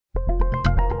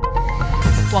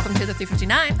Welcome to the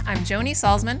 359. I'm Joni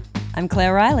Salzman. I'm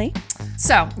Claire Riley.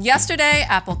 So, yesterday,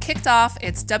 Apple kicked off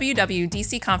its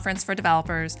WWDC conference for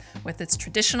developers with its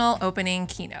traditional opening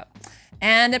keynote.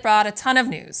 And it brought a ton of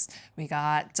news. We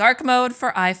got dark mode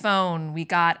for iPhone. We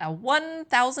got a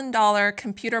 $1,000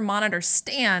 computer monitor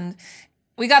stand.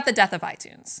 We got the death of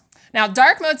iTunes. Now,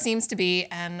 dark mode seems to be,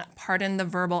 and pardon the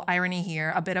verbal irony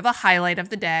here, a bit of a highlight of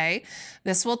the day.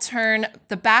 This will turn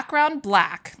the background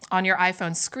black on your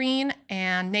iPhone screen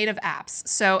and native apps.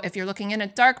 So if you're looking in a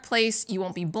dark place, you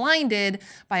won't be blinded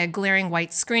by a glaring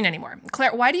white screen anymore.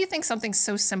 Claire, why do you think something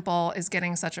so simple is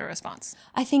getting such a response?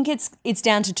 I think it's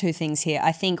down to two things here.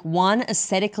 I think one,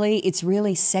 aesthetically, it's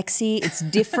really sexy. It's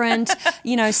different.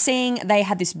 Seeing they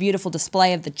had this beautiful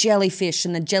display of the jellyfish,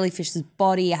 and the jellyfish's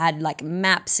body had like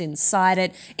maps inside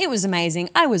it. It was amazing.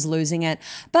 I was losing it.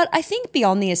 But I think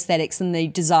beyond the aesthetics and the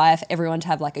desire for everyone to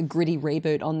have like a gritty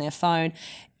reboot on their phone,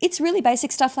 it's really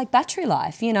basic stuff like battery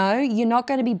life. You're not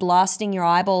going to be blasting your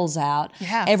eyeballs out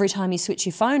every time you switch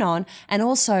your phone on. And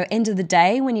also, end of the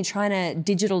day, when you're trying to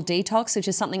digital detox, which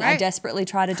is something I desperately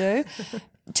try to do,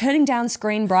 turning down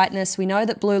screen brightness, we know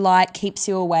that blue light keeps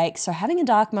you awake. So having a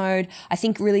dark mode, I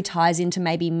think, really ties into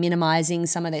maybe minimizing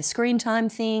some of their screen time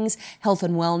things, health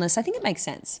and wellness. I think it makes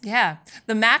sense. Yeah.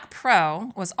 The Mac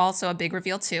Pro was also a big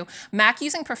reveal too. Mac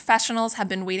using professionals have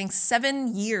been waiting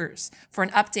 7 years for an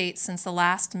update since the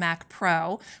last Mac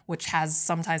Pro, which has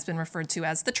sometimes been referred to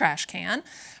as the trash can.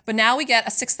 But now we get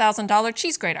a $6,000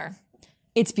 cheese grater.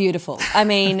 It's beautiful. I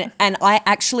mean, and I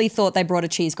actually thought they brought a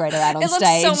cheese grater out on stage.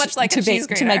 It looks so much like a cheese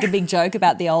grater. To make a big joke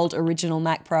about the old original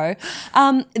Mac Pro.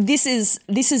 This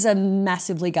is a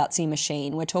massively gutsy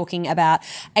machine. We're talking about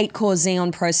 8-core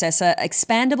Xeon processor,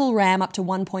 expandable RAM up to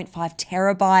 1.5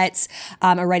 terabytes,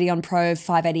 a Radeon Pro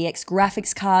 580X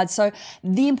graphics card. So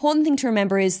the important thing to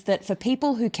remember is that for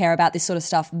people who care about this sort of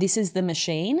stuff, this is the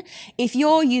machine. If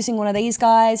you're using one of these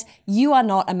guys, you are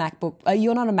not a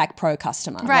you're not a Mac Pro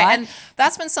customer, right? And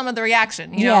that's been some of the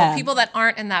reaction. People that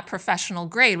aren't in that professional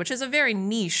grade, which is a very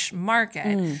niche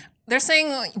market. They're saying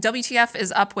WTF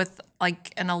is up with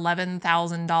like an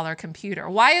 $11,000 computer.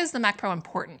 Why is the Mac Pro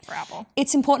important for Apple?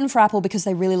 It's important for Apple because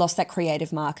they really lost that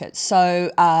creative market.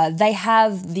 So they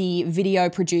have the video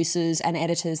producers and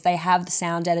editors. They have the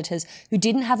sound editors who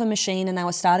didn't have a machine, and they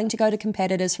were starting to go to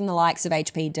competitors from the likes of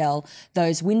HP, Dell,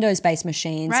 those Windows-based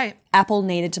machines. Right. Apple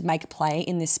needed to make a play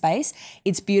in this space.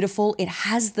 It's beautiful. It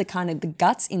has the kind of the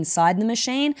guts inside the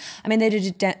machine. I mean, they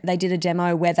did a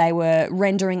demo where they were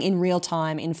rendering in real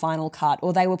time in Final Cut,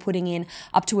 or they were putting in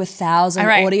up to 1,000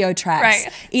 audio tracks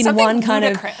in something one kind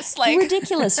ludicrous, of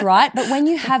ridiculous, right? But when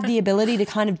you have the ability to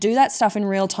kind of do that stuff in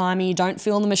real time and you don't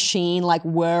feel the machine like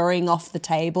whirring off the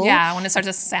table. Yeah, when it starts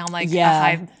to sound like a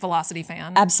high velocity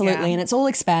fan. Absolutely. Yeah. And it's all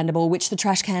expandable, which the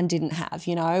trash can didn't have,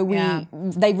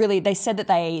 They said that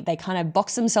they kind of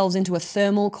boxed themselves into a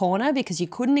thermal corner because you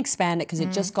couldn't expand it because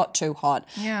it just got too hot.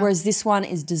 Yeah. Whereas this one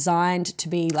is designed to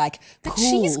be like cool. The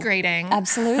cheese grating.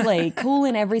 Absolutely. Cool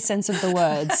in every sense of the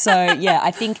word. So yeah,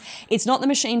 I think it's not the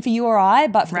machine for you or I,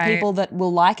 but for the people that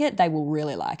will like it, they will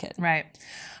really like it. Right.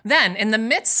 Then, in the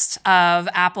midst of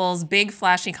Apple's big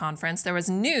flashy conference, there was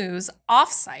news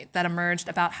off-site that emerged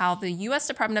about how the U.S.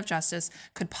 Department of Justice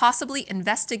could possibly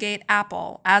investigate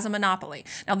Apple as a monopoly.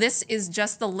 Now, this is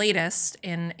just the latest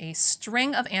in a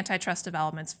string of antitrust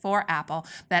developments for Apple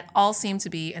that all seem to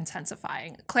be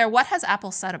intensifying. Claire, what has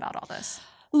Apple said about all this?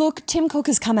 Look, Tim Cook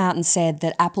has come out and said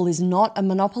that Apple is not a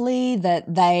monopoly,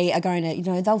 that they are going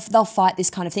to, they'll fight this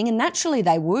kind of thing. And naturally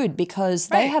they would, because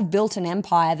they have built an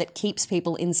empire that keeps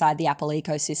people inside the Apple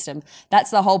ecosystem.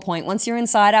 That's the whole point. Once you're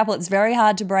inside Apple, it's very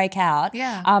hard to break out.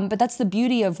 Yeah. But that's the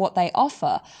beauty of what they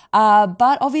offer.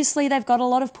 But obviously they've got a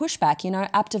lot of pushback.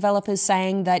 App developers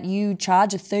saying that you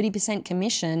charge a 30%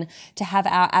 commission to have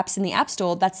our apps in the App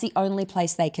Store. That's the only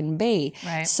place they can be.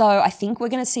 Right. So I think we're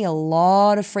going to see a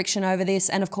lot of friction over this.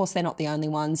 And of course, they're not the only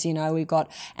ones. We've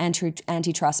got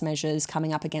antitrust measures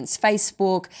coming up against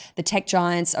Facebook. The tech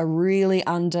giants are really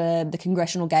under the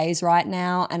congressional gaze right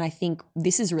now. And I think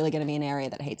this is really going to be an area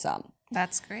that heats up.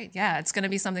 That's great. Yeah, it's going to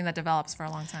be something that develops for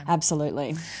a long time.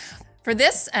 Absolutely. For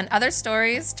this and other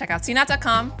stories, check out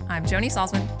cnet.com. I'm Joni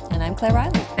Salzman. And I'm Claire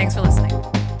Riley. Thanks for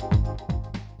listening.